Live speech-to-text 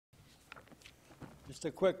Just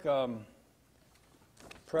a quick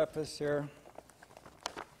preface here.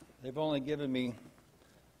 They've only given me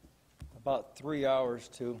about 3 hours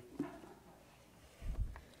to.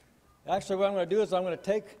 Actually, what I'm going to do is I'm going to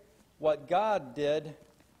take what God did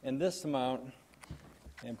in this amount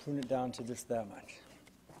and prune it down to just that much.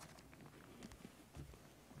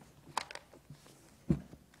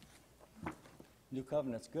 New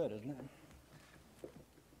covenant's good, isn't it?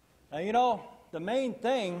 Now, you know, the main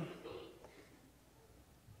thing,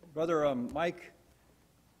 Brother Mike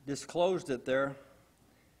disclosed it there,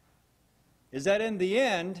 is that in the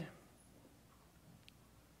end,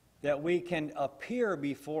 that we can appear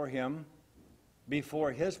before Him,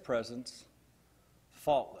 before His presence,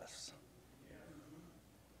 faultless.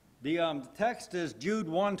 The text is Jude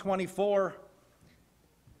 1:24,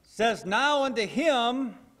 says, "Now unto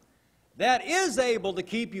Him that is able to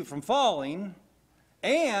keep you from falling,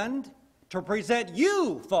 and to present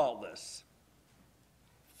you faultless,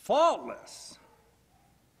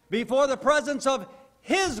 before the presence of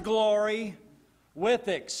His glory with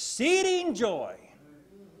exceeding joy."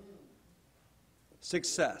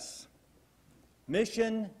 Success.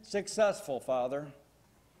 Mission successful, Father.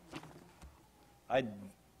 I've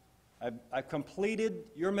completed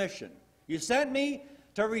your mission. You sent me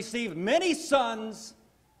to receive many sons.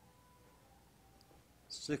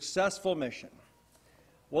 Successful mission.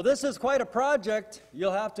 Well, this is quite a project,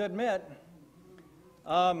 you'll have to admit.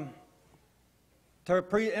 In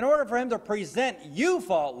order for Him to present you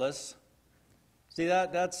faultless, see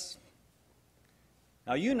that's,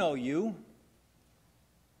 now you know you.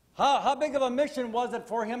 How big of a mission was it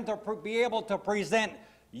for Him to be able to present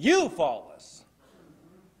you faultless?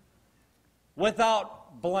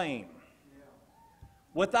 Without blame.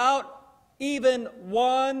 Without even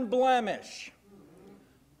one blemish.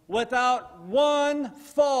 Without one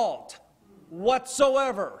fault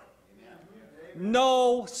whatsoever.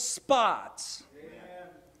 No spots.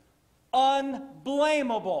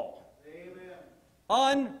 Unblameable.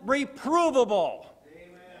 Unreprovable.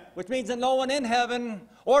 Which means that no one in heaven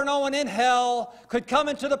or no one in hell could come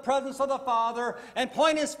into the presence of the Father and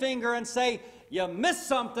point his finger and say, "You missed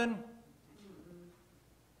something."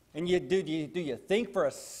 And do you think for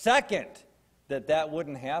a second that that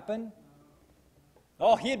wouldn't happen?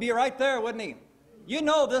 Oh, He'd be right there, wouldn't He? You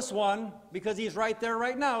know this one because He's right there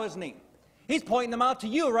right now, isn't He? He's pointing them out to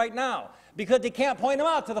you right now because He can't point them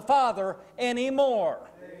out to the Father anymore.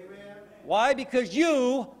 Amen. Why? Because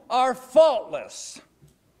you are faultless.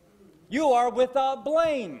 You are without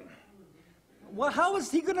blame. Well, how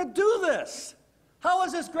is He going to do this? How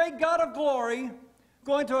is this great God of glory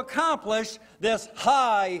going to accomplish this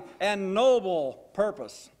high and noble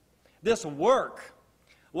purpose, this work?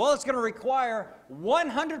 Well, it's going to require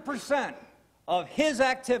 100% of His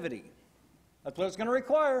activity. That's what it's going to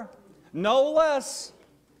require. No less.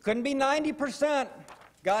 Couldn't be 90%.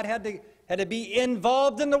 God had to be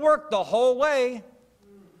involved in the work the whole way.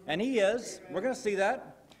 And He is. We're going to see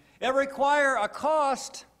that. It requires a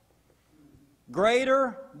cost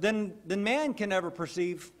greater than man can ever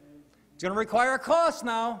perceive. It's going to require a cost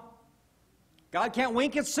now. God can't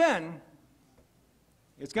wink at sin.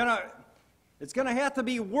 It's going to have to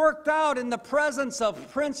be worked out in the presence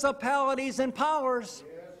of principalities and powers.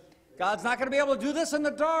 God's not going to be able to do this in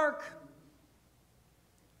the dark.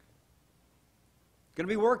 It's going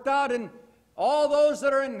to be worked out in all those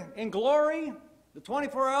that are in glory, the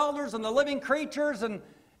 24 elders and the living creatures and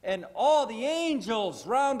all the angels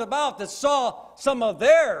round about that saw some of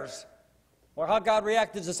theirs, or how God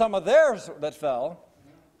reacted to some of theirs that fell.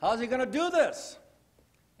 How's He going to do this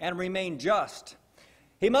and remain just?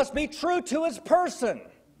 He must be true to His person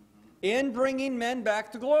in bringing men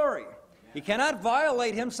back to glory. He cannot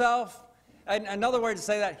violate Himself. Another way to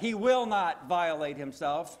say that, He will not violate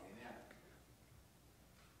Himself.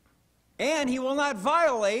 And He will not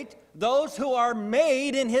violate those who are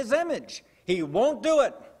made in His image. He won't do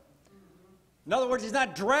it. In other words, He's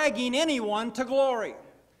not dragging anyone to glory.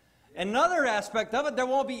 Another aspect of it, there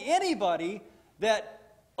won't be anybody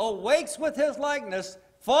that awakes with His likeness,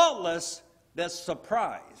 faultless, that's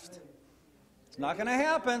surprised. It's not going to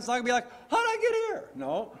happen. It's not going to be like, how did I get here?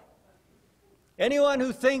 No. Anyone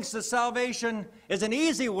who thinks that salvation is an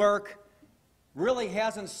easy work really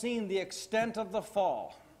hasn't seen the extent of the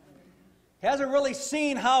fall. Hasn't really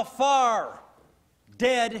seen how far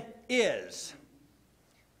dead is.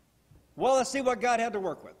 Well, let's see what God had to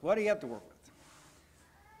work with. What do you have to work with?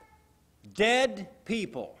 Dead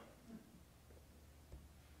people.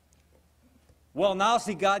 Well, now,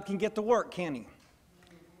 see, God can get to work, can He?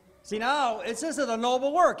 See, now, this is a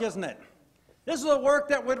noble work, isn't it? This is a work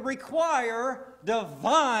that would require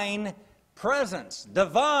divine presence,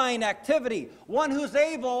 divine activity, one who's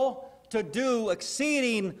able to do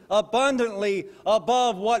exceeding abundantly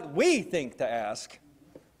above what we think to ask.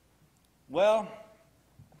 Well,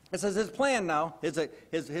 this is his plan now.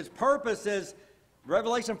 His purpose is,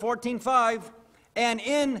 Revelation 14:5, and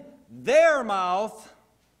in their mouth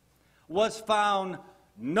was found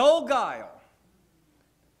no guile.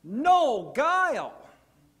 No guile.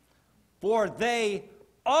 For they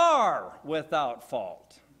are without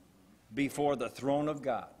fault before the throne of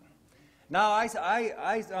God. Now,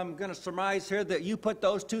 I'm going to surmise here that you put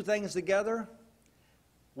those two things together.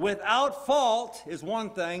 Without fault is one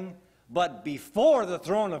thing, but before the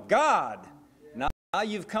throne of God, now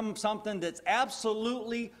you've come something that's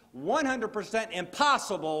absolutely 100%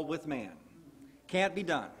 impossible with man. Can't be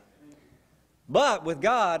done. But with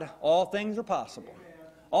God, all things are possible.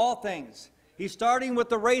 All things. He's starting with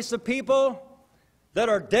the race of people that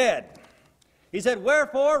are dead. He said,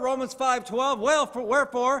 wherefore, Romans 5:12,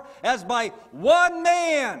 wherefore, as by one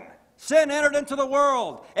man sin entered into the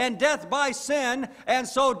world, and death by sin, and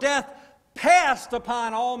so death passed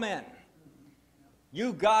upon all men.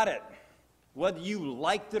 You got it, whether you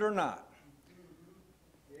liked it or not.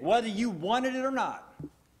 Whether you wanted it or not,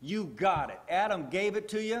 you got it. Adam gave it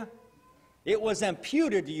to you. It was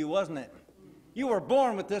imputed to you, wasn't it? You were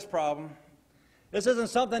born with this problem. This isn't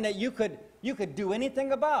something that you could do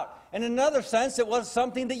anything about. And in another sense, it was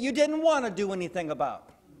something that you didn't want to do anything about.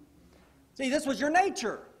 See, this was your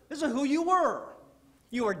nature. This is who you were.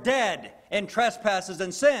 You were dead in trespasses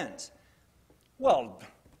and sins. Well,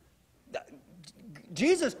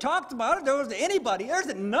 Jesus talked about it. There wasn't anybody.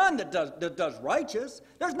 There's none that does righteous.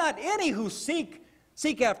 There's not any who seek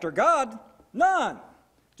after God. None.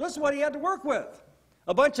 So this is what he had to work with.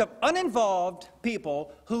 A bunch of uninvolved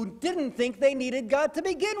people who didn't think they needed God to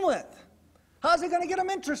begin with. How's he going to get them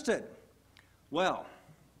interested? Well,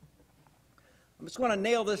 I'm just going to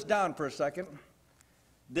nail this down for a second.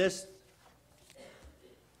 The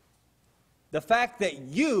fact that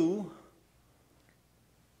you,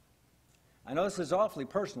 I know this is awfully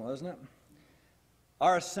personal, isn't it?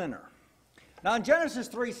 Are a sinner. Now in Genesis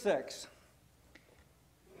 3:6,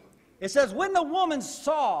 it says, when the woman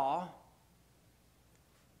saw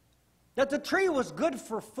that the tree was good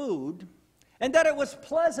for food, and that it was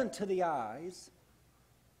pleasant to the eyes,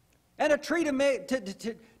 and a tree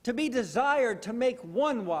to be desired to make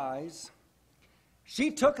one wise,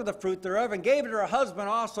 she took of the fruit thereof, and gave it to her husband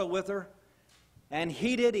also with her, and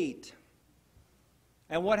he did eat.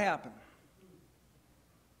 And what happened?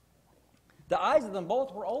 The eyes of them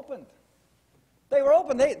both were opened. They were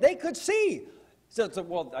open. They could see. So,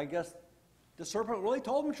 well, I guess the serpent really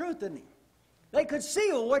told them the truth, didn't he? They could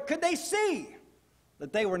see. Well, what could they see?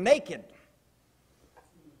 That they were naked.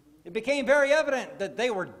 It became very evident that they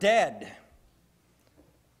were dead.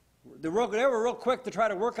 They were real quick to try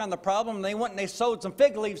to work on the problem. They went and they sewed some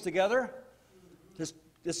fig leaves together. This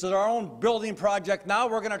is our own building project now.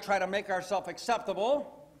 We're going to try to make ourselves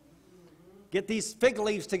acceptable. Get these fig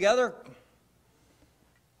leaves together.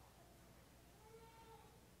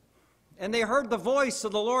 And they heard the voice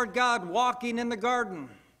of the Lord God walking in the garden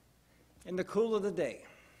in the cool of the day.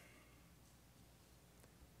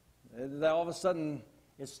 All of a sudden,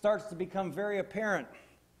 it starts to become very apparent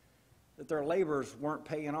that their labors weren't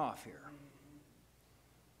paying off here.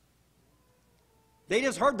 They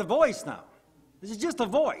just heard the voice now. This is just a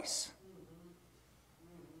voice.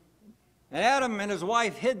 And Adam and his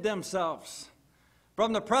wife hid themselves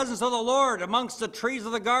from the presence of the Lord amongst the trees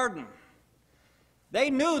of the garden.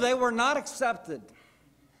 They knew they were not accepted.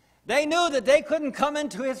 They knew that they couldn't come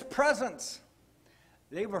into his presence.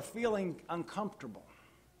 They were feeling uncomfortable.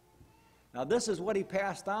 Now this is what he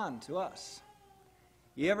passed on to us.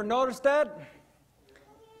 You ever notice that?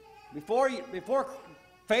 Before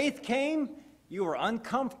faith came, you were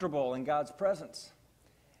uncomfortable in God's presence.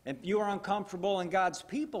 And you were uncomfortable in God's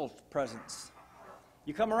people's presence.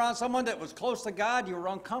 You come around someone that was close to God, you were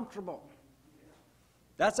uncomfortable.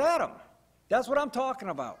 That's Adam. That's what I'm talking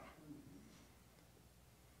about.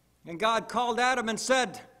 And God called Adam and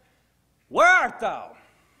said, where art thou?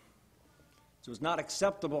 This was not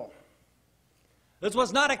acceptable. This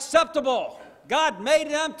was not acceptable. God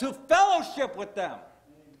made them to fellowship with them.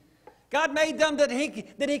 God made them that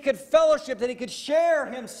he could fellowship, that he could share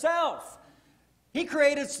himself. He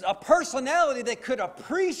created a personality that could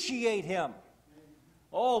appreciate him.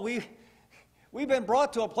 Oh, we've been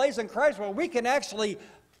brought to a place in Christ where we can actually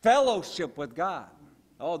fellowship with God.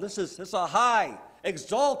 Oh, this is a high,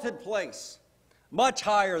 exalted place, much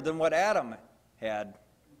higher than what Adam had.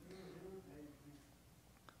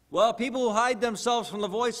 Well, people who hide themselves from the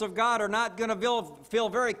voice of God are not going to feel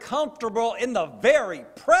very comfortable in the very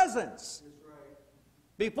presence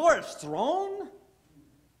before his throne?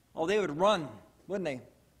 Oh, they would run, wouldn't they?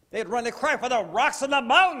 They'd run, they'd cry for the rocks and the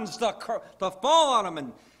mountains to fall on them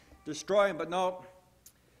and destroy them. But no,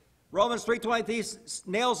 Romans 3:23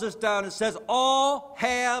 nails this down. It says, all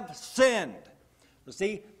have sinned. You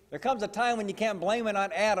see, there comes a time when you can't blame it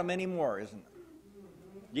on Adam anymore, isn't it?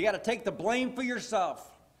 You got to take the blame for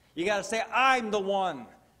yourself. You got to say, I'm the one.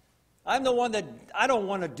 I'm the one that I don't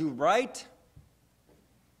want to do right.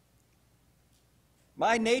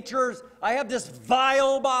 My nature is, I have this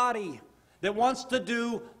vile body that wants to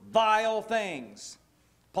do vile things.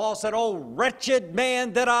 Paul said, oh, wretched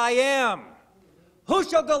man that I am, who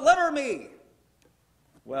shall deliver me?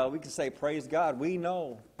 Well, we can say, praise God, we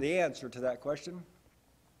know the answer to that question.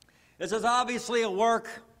 This is obviously a work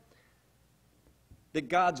that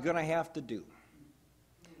God's going to have to do.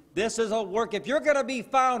 This is a work, if you're going to be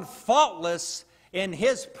found faultless in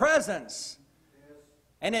His presence,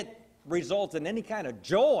 and it results in any kind of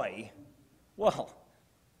joy, well,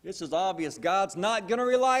 this is obvious. God's not going to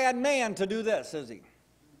rely on man to do this, is He?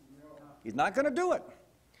 He's not going to do it.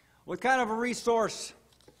 What kind of a resource?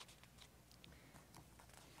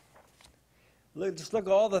 Just look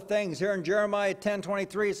at all the things here in Jeremiah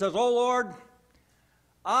 10:23. It says, oh Lord,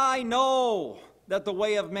 I know that the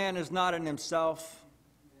way of man is not in himself.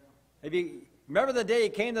 If you remember the day you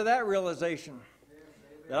came to that realization,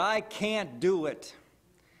 that I can't do it.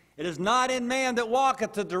 It is not in man that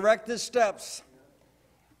walketh to direct his steps.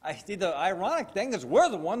 I see the ironic thing is we're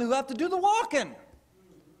the one who have to do the walking.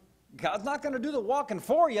 God's not going to do the walking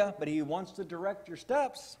for you, but He wants to direct your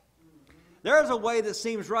steps. There's a way that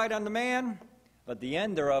seems right unto man, but the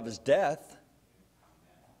end thereof is death.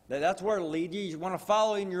 That's where it'll lead you. You want to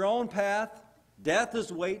follow in your own path. Death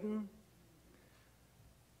is waiting.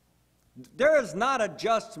 There is not a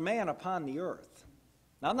just man upon the earth.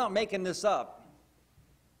 Now, I'm not making this up.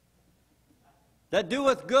 That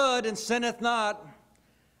doeth good and sinneth not.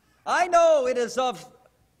 I know it is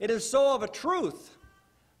so of a truth.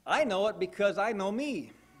 I know it because I know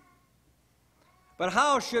me. But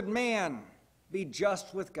how should man be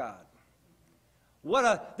just with God?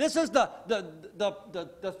 This is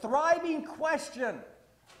the thriving question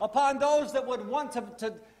upon those that would want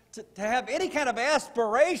to have any kind of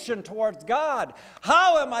aspiration towards God.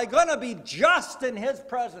 How am I going to be just in His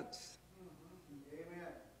presence? Amen.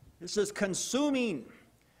 This is consuming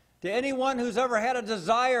to anyone who's ever had a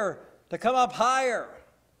desire to come up higher.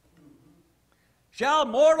 Shall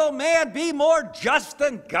mortal man be more just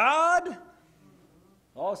than God?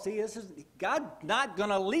 Oh, see, this is God not going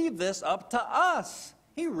to leave this up to us.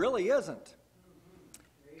 He really isn't.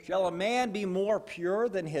 Shall a man be more pure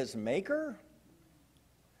than his Maker?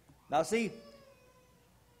 Now, see,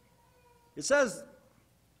 it says,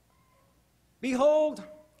 behold,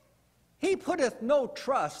 He putteth no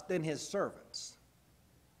trust in His servants.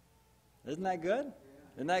 Isn't that good?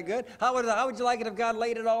 Isn't that good? How would you like it if God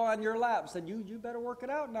laid it all on your lap and said, you better work it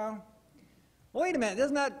out now? Well, wait a minute.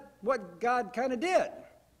 Isn't that what God kind of did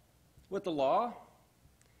with the law?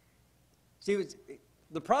 See,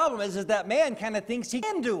 the problem is that man kind of thinks he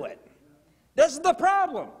can do it. This is the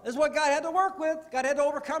problem. This is what God had to work with. God had to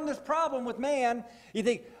overcome this problem with man. You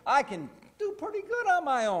think, I can do pretty good on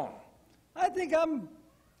my own. I think I'm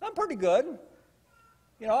pretty good.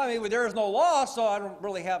 You know, I mean, there is no law, so I don't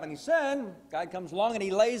really have any sin. God comes along and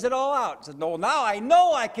He lays it all out. He says, no, now I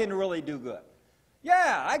know I can really do good.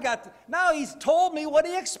 Yeah, now He's told me what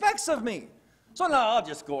He expects of me. So now I'll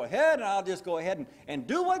just go ahead and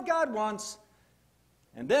do what God wants.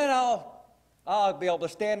 And then I'll be able to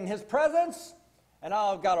stand in His presence, and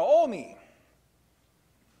I'll got to owe me.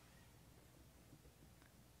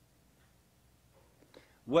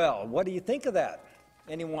 Well, what do you think of that?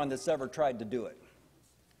 Anyone that's ever tried to do it?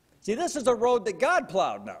 See, this is a road that God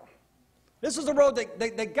plowed now. This is a road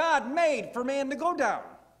that God made for man to go down.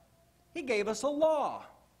 He gave us a law.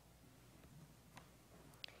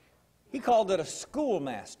 He called it a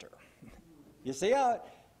schoolmaster. You see,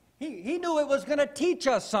 he knew it was going to teach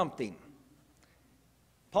us something.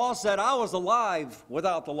 Paul said, I was alive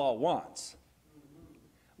without the law once.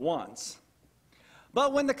 Once.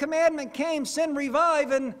 But when the commandment came, sin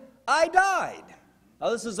revived, and I died.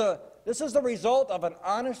 Now, this is the result of an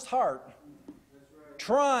honest heart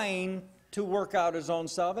trying to work out his own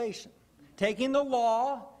salvation. Taking the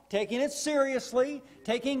law, taking it seriously,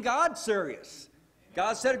 taking God serious.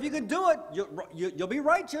 God said if you can do it, you'll be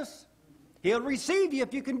righteous. He'll receive you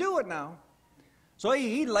if you can do it now. So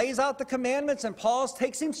he lays out the commandments, and Paul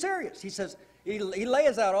takes him serious. He says, he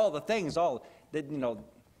lays out all the things, all that, you know,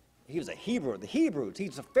 he was a Hebrew, the Hebrews,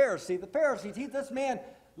 he's a Pharisee, the Pharisees. This man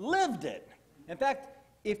lived it. In fact,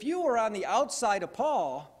 if you were on the outside of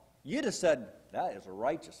Paul, you'd have said, that is a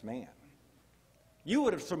righteous man. You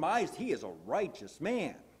would have surmised he is a righteous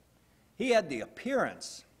man. He had the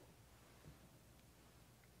appearance.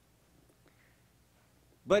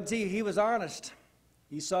 But see, he was honest.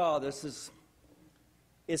 He saw this.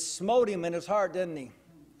 It smote him in his heart, didn't he?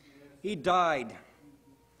 He died.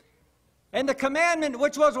 And the commandment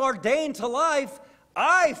which was ordained to life,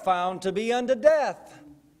 I found to be unto death.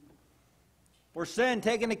 For sin,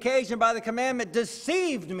 taking occasion by the commandment,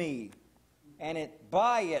 deceived me, and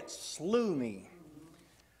by it slew me.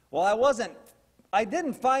 Well, I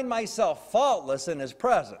didn't find myself faultless in his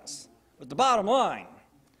presence. But the bottom line,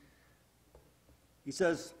 he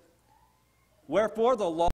says, wherefore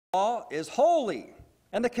the law is holy,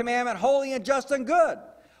 and the commandment holy and just and good.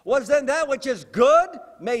 Was then that which is good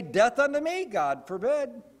made death unto me? God forbid.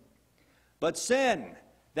 But sin,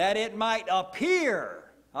 that it might appear.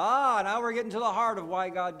 Now we're getting to the heart of why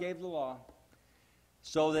God gave the law.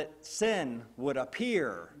 So that sin would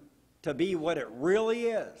appear to be what it really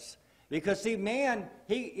is. Because see, man,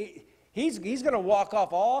 he's going to walk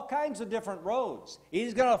off all kinds of different roads.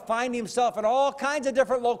 He's going to find himself in all kinds of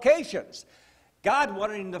different locations. God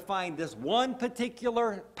wanted him to find this one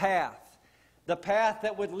particular path. The path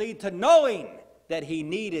that would lead to knowing that he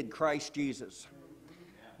needed Christ Jesus.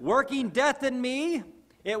 Working death in me,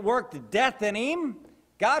 it worked death in him.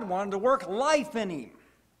 God wanted to work life in him.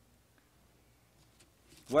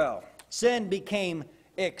 Well, sin became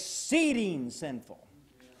exceeding sinful.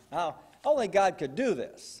 Now, only God could do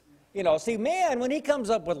this. You know, see, man, when he comes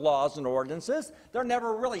up with laws and ordinances, they're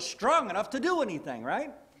never really strong enough to do anything,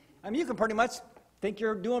 right? I mean, you can pretty much think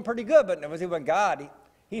you're doing pretty good, but when God,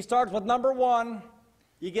 he starts with number 1.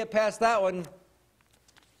 You get past that one,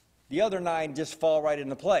 the other 9 just fall right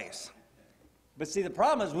into place. But see, the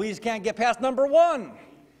problem is we just can't get past number 1.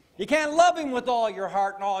 You can't love him with all your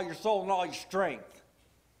heart and all your soul and all your strength.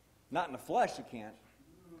 Not in the flesh, you can't.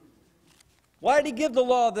 Why did he give the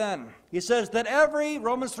law then? He says that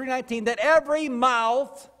Romans 3:19, that every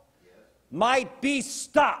mouth might be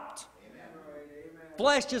stopped.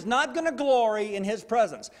 Flesh is not going to glory in his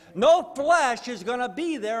presence. No flesh is going to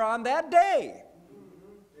be there on that day.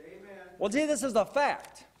 Well, see, this is a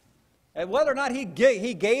fact. And whether or not he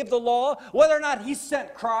gave the law, whether or not he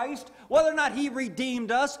sent Christ, whether or not he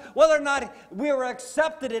redeemed us, whether or not we were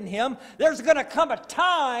accepted in him, there's going to come a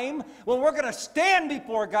time when we're going to stand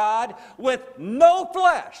before God with no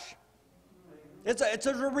flesh. It's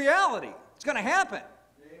a reality. It's going to happen.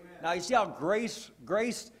 Amen. Now, you see how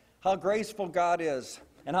how graceful God is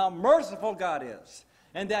and how merciful God is,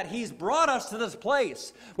 and that he's brought us to this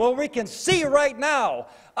place where we can see right now,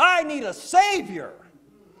 I need a Savior.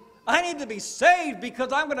 I need to be saved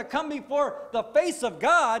because I'm going to come before the face of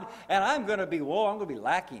God and I'm going to be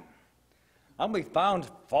lacking. I'm going to be found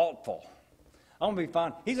faultful. I'm going to be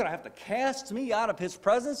found, he's going to have to cast me out of his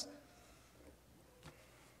presence.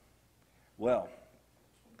 Well,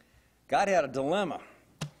 God had a dilemma.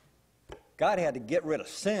 God had to get rid of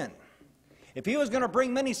sin. If he was going to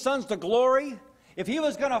bring many sons to glory, if we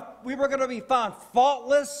were going to be found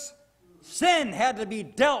faultless, sin had to be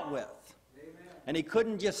dealt with. Amen. And he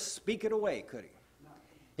couldn't just speak it away, could he? No.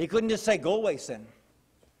 He couldn't just say, go away, sin.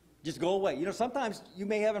 Just go away. You know, sometimes you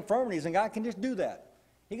may have infirmities and God can just do that.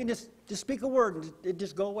 He can just speak a word and it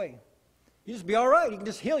just go away. You just be all right. He can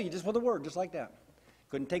just heal you just with a word, just like that.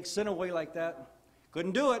 Couldn't take sin away like that.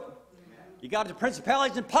 Couldn't do it. You got the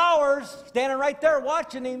principalities and powers standing right there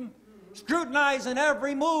watching him, scrutinizing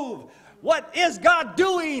every move. What is God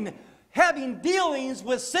doing? Having dealings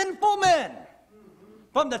with sinful men.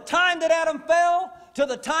 From the time that Adam fell to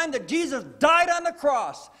the time that Jesus died on the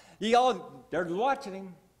cross. They're watching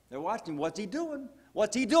him. They're watching him. What's he doing?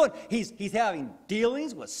 What's he doing? He's having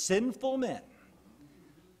dealings with sinful men.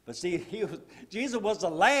 But see, Jesus was the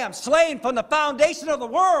lamb slain from the foundation of the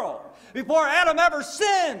world. Before Adam ever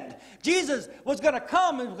sinned, Jesus was going to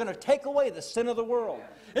come and was going to take away the sin of the world.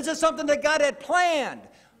 This is something that God had planned.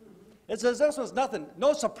 It says this was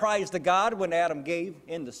no surprise to God when Adam gave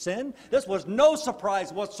in to sin. This was no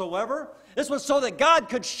surprise whatsoever. This was so that God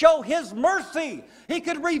could show his mercy. He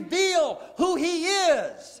could reveal who he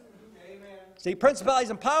is. Amen. See, principalities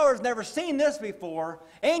and powers never seen this before.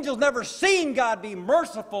 Angels never seen God be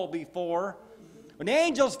merciful before. When the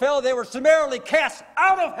angels fell, they were summarily cast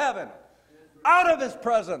out of heaven, out of his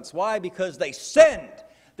presence. Why? Because they sinned.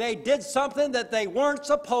 They did something that they weren't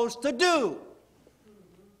supposed to do.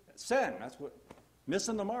 Sin, that's what,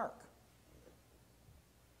 missing the mark.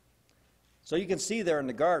 So you can see there in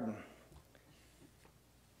the garden,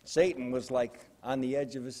 Satan was like on the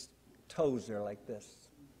edge of his toes there like this.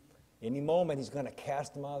 Any moment he's going to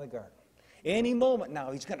cast him out of the garden. Any moment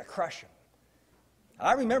now he's going to crush him.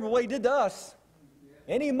 I remember what he did to us.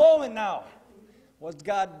 Any moment now. What does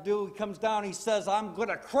God do? He comes down, he says, I'm going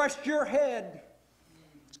to crush your head.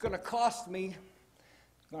 It's going to cost me.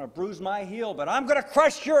 It's going to bruise my heel, but I'm going to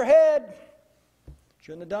crush your head.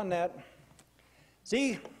 Shouldn't have done that.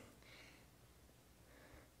 See,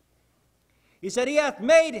 he said, he hath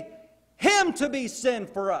made him to be sin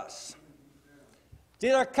for us. See,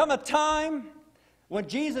 there come a time when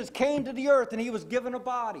Jesus came to the earth and he was given a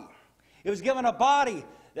body. He was given a body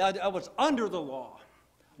that was under the law.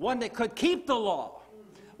 One that could keep the law.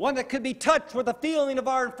 One that could be touched with the feeling of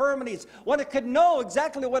our infirmities. One that could know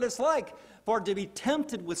exactly what it's like for to be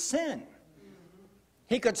tempted with sin.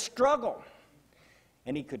 He could struggle.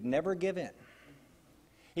 And he could never give in.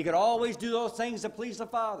 He could always do those things that please the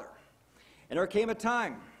Father. And there came a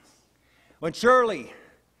time when surely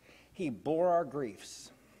he bore our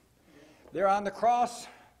griefs. There on the cross,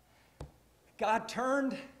 God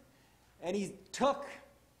turned and he took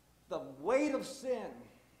the weight of sin.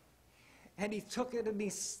 And he took it and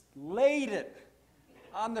he laid it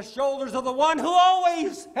on the shoulders of the one who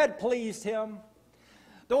always had pleased him.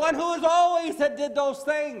 The one who always had did those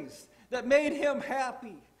things that made him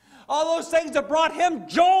happy. All those things that brought him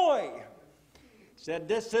joy. He said,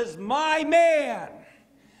 this is my man.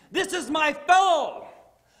 This is my fellow.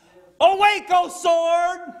 Awake, O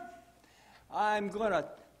sword. I'm going to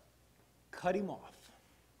cut him off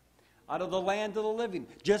out of the land of the living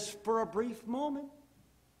just for a brief moment.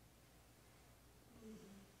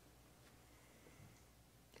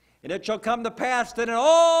 And it shall come to pass that in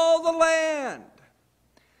all the land,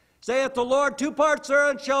 saith the Lord, 2 parts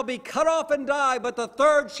therein shall be cut off and die, but the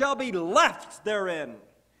third shall be left therein.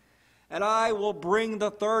 And I will bring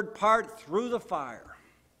the third part through the fire.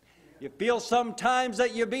 You feel sometimes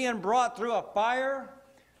that you're being brought through a fire?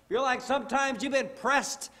 Feel like sometimes you've been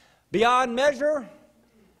pressed beyond measure?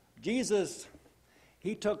 Jesus,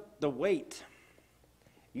 he took the weight.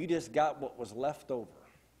 You just got what was left over.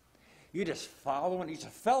 You just following, you just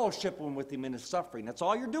fellowshipping with him in his suffering. That's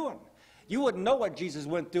all you're doing. You wouldn't know what Jesus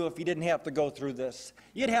went through if he didn't have to go through this.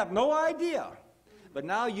 You'd have no idea. But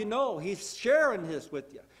now you know he's sharing this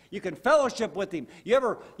with you. You can fellowship with him. You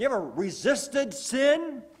ever resisted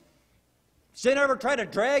sin? Sin ever tried to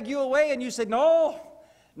drag you away and you said, no,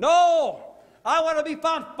 I want to be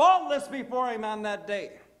found faultless before him on that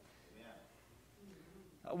day.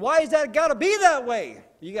 Yeah. Why has that got to be that way?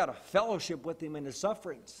 You got to fellowship with him in his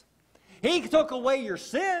sufferings. He took away your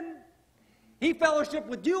sin. He fellowshiped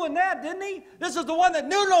with you in that, didn't he? This is the one that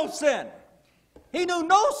knew no sin. He knew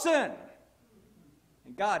no sin.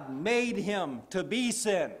 And God made him to be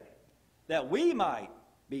sin, that we might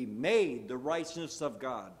be made the righteousness of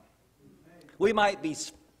God. We might be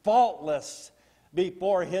faultless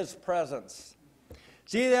before his presence.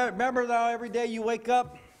 See that? Remember now, every day you wake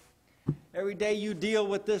up, every day you deal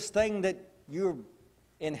with this thing that you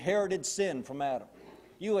inherited sin from Adam.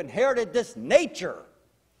 You inherited this nature.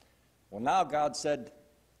 Well, now God said,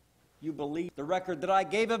 you believe the record that I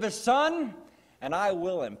gave of his Son, and I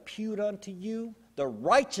will impute unto you the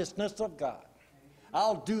righteousness of God.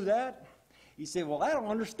 I'll do that. You say, well, I don't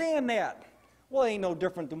understand that. Well, it ain't no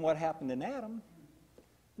different than what happened in Adam.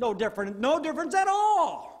 No difference at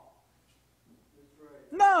all.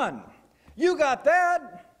 None. You got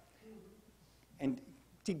that. And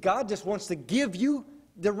see, God just wants to give you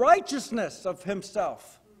the righteousness of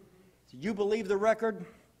himself. So you believe the record?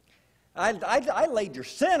 I laid your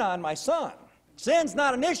sin on my Son. Sin's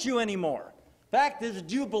not an issue anymore. Fact is,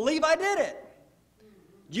 do you believe I did it?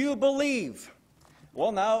 Do you believe?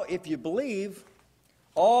 Well, now, if you believe,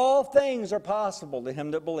 all things are possible to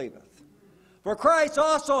him that believeth. For Christ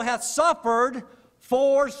also hath suffered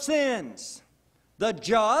for sins, the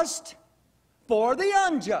just for the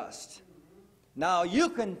unjust. Now, you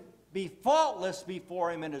can be faultless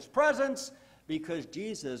before him in his presence because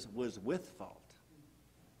Jesus was with fault.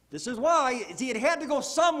 This is why, see, it had to go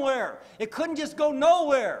somewhere. It couldn't just go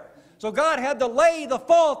nowhere. So God had to lay the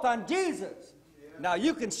fault on Jesus. Yeah. Now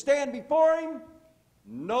you can stand before him,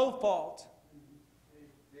 no fault.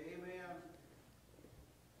 Amen.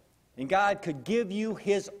 And God could give you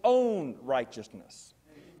his own righteousness.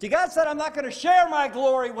 See, God said, I'm not going to share my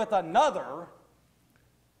glory with another.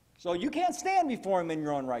 So you can't stand before him in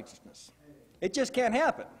your own righteousness. It just can't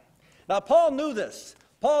happen. Now, Paul knew this.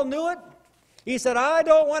 Paul knew it. He said, I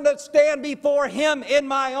don't want to stand before him in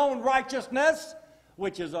my own righteousness,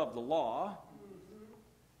 which is of the law.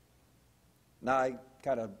 Now, I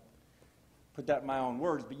kind of put that in my own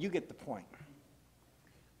words, but you get the point.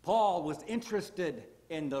 Paul was interested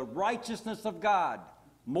in the righteousness of God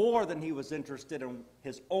more than he was interested in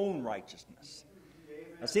his own righteousness.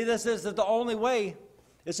 Now, see, this is the only way.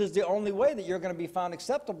 This is the only way that you're going to be found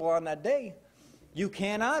acceptable on that day. You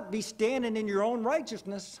cannot be standing in your own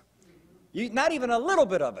righteousness. Not even a little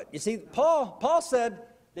bit of it. You see, Paul said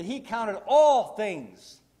that he counted all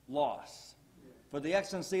things loss for the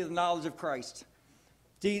excellency of the knowledge of Christ.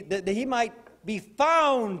 See, that he might be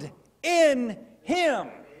found in him.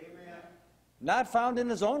 Amen. Not found in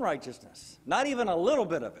his own righteousness. Not even a little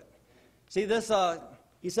bit of it. See, this,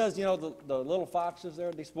 he says, you know, the little foxes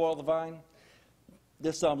there, they spoil the vine.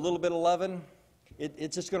 This little bit of leaven,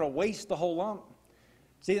 it's just going to waste the whole lump.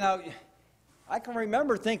 See, now, I can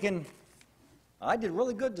remember thinking, I did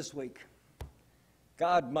really good this week.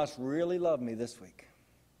 God must really love me this week.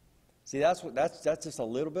 See, that's just a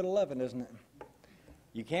little bit of leaven, isn't it?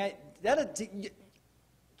 You can't,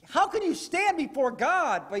 how can you stand before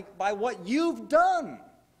God by what you've done?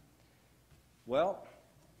 Well,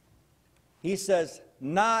 he says,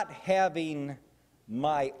 not having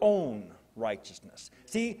my own righteousness.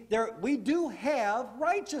 See, we do have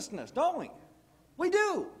righteousness, don't we? We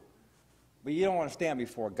do. But you don't want to stand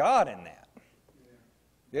before God in that.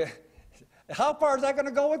 Yeah. How far is that going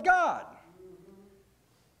to go with God?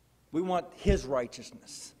 We want his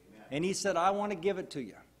righteousness. And he said, I want to give it to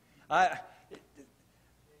you.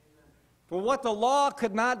 For what the law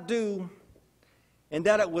could not do, in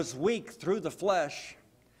that it was weak through the flesh,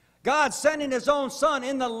 God sending his own Son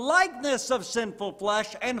in the likeness of sinful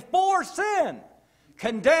flesh, and for sin,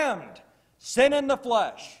 condemned sin in the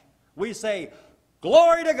flesh. We say,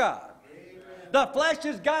 glory to God. Amen. The flesh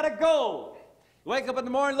has got to go. You wake up in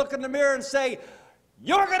the morning, look in the mirror and say,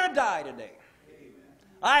 you're going to die today. Amen.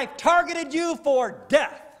 I've targeted you for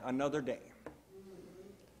death another day.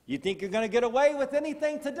 You think you're going to get away with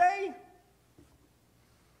anything today?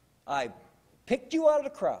 I picked you out of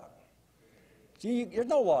the crowd. See, there's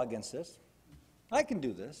no law against this. I can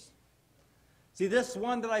do this. See, this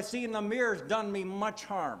one that I see in the mirror has done me much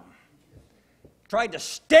harm. Tried to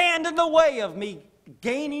stand in the way of me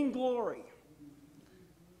gaining glory.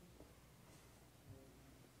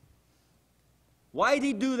 Why did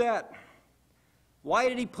he do that? Why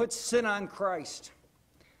did he put sin on Christ?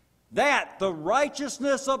 That the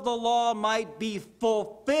righteousness of the law might be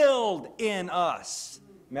fulfilled in us.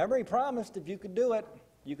 Remember, he promised if you could do it,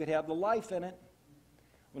 you could have the life in it.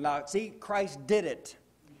 Well, now, see, Christ did it.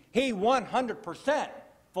 He 100%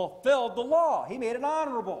 fulfilled the law. He made it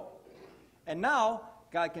honorable. And now,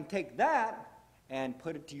 God can take that and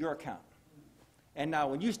put it to your account. And now,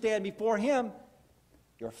 when you stand before him,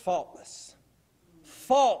 you're faultless.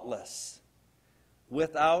 Faultless.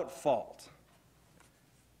 Without fault.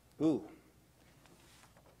 Ooh.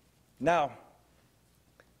 Now,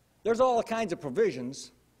 there's all kinds of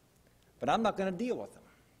provisions, but I'm not going to deal with them.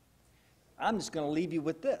 I'm just going to leave you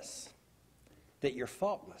with this, that you're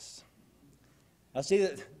faultless. Now see,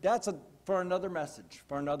 that's for another message,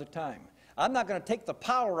 for another time. I'm not going to take the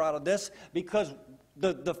power out of this because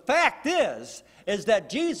the fact is that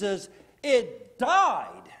Jesus,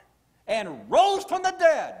 died and rose from the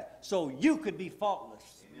dead so you could be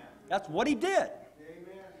faultless. Amen. That's what he did.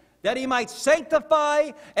 Amen. That he might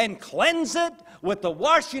sanctify and cleanse it with the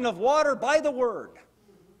washing of water by the word.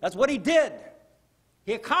 That's what he did.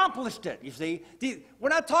 He accomplished it, you see. We're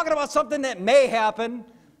not talking about something that may happen,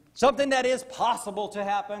 something that is possible to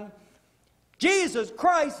happen. Jesus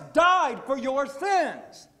Christ died for your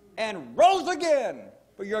sins and rose again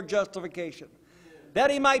for your justification, that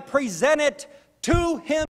he might present it to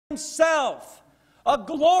himself, a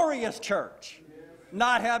glorious church,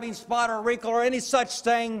 not having spot or wrinkle or any such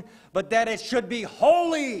thing, but that it should be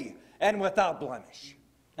holy and without blemish.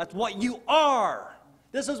 That's what you are.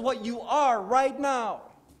 This is what you are right now.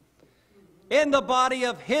 In the body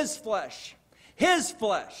of his flesh,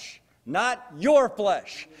 not your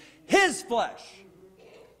flesh, his flesh.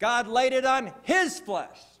 God laid it on his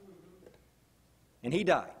flesh. And he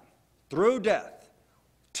died through death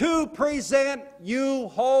to present you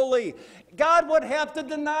holy. God would have to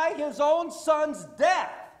deny his own son's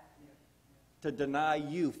death to deny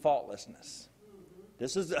you faultlessness.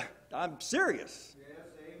 I'm serious.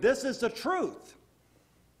 This is the truth.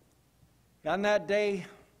 On that day,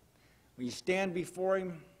 when you stand before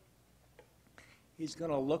him, he's going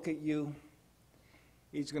to look at you.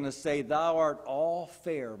 He's going to say, thou art all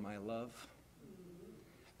fair, my love.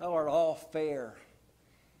 Thou art all fair.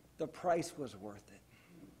 The price was worth it.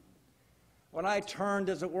 When I turned,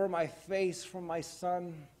 as it were, my face from my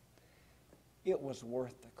son, it was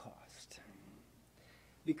worth the cost.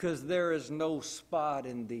 Because there is no spot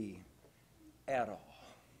in thee at all.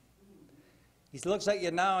 He looks at you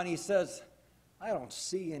now and he says, I don't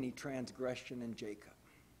see any transgression in Jacob.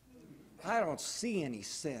 I don't see any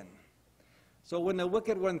sin. So when the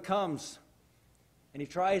wicked one comes and he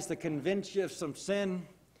tries to convince you of some sin,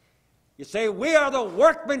 You say, we are the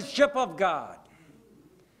workmanship of God.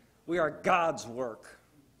 We are God's work.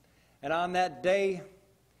 And on that day,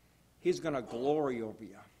 He's going to glory over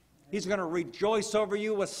you. He's going to rejoice over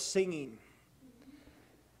you with singing.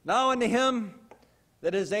 Now unto Him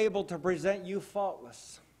that is able to present you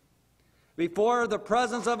faultless before the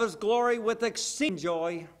presence of His glory with exceeding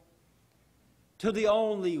joy, to the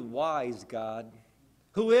only wise God,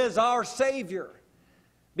 who is our Savior,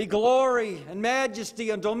 be glory and majesty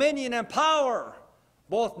and dominion and power,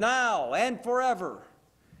 both now and forever.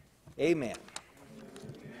 Amen.